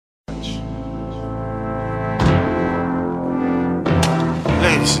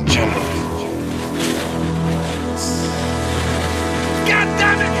ladies and gentlemen. God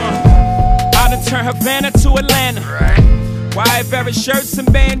damn it! I done turned Havana to Atlanta. Wide varied shirts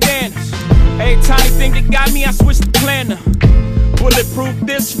and bandanas. Every tiny thing that got me, I switched the planner. Bulletproof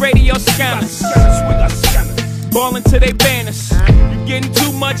this radio scanners. Ballin' to they banners. You getting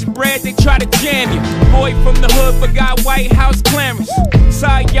too much bread, they try to jam you. Boy from the hood but got White House clearance.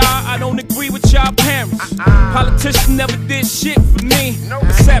 Sorry y'all, I don't agree with y'all parents. Politicians never did shit for me,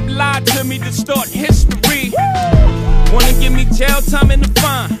 except lie to me, distort history. Wanna give me jail time and a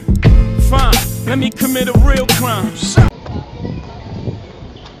fine? Fine, let me commit a real crime.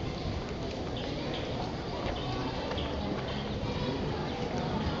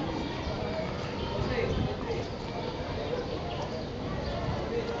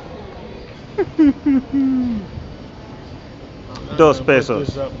 Dos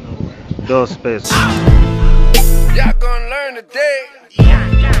pesos. Dos pesos. Y'all gonna learn today.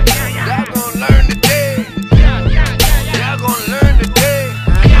 Y'all gonna learn today. Y'all gonna learn today.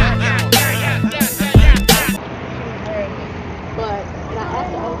 But and I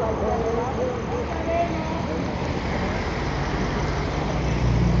asked her, I was like,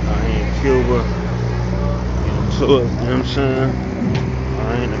 I ain't in Cuba. You know what I'm saying?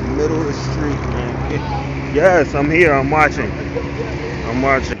 I'm in the middle of the street, man. Yes, I'm here. I'm watching. I'm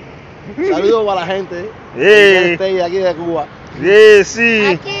watching. Saludos para la gente. Hey. Gente aquí de Cuba. Yeah, sí.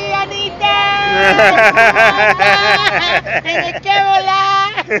 aquí, Anita. En el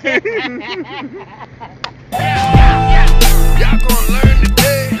Y'all gonna learn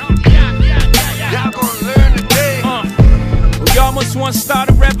today. Y'all gonna learn today. We almost want to start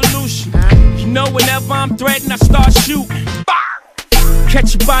a revolution. You know, whenever I'm threatened, I start shooting.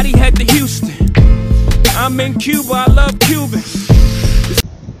 Catch your body, head to Houston. I'm in Cuba, I love Cubans.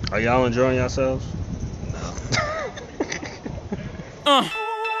 Are y'all enjoying yourselves? Y'all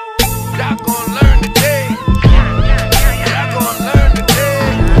gonna learn today.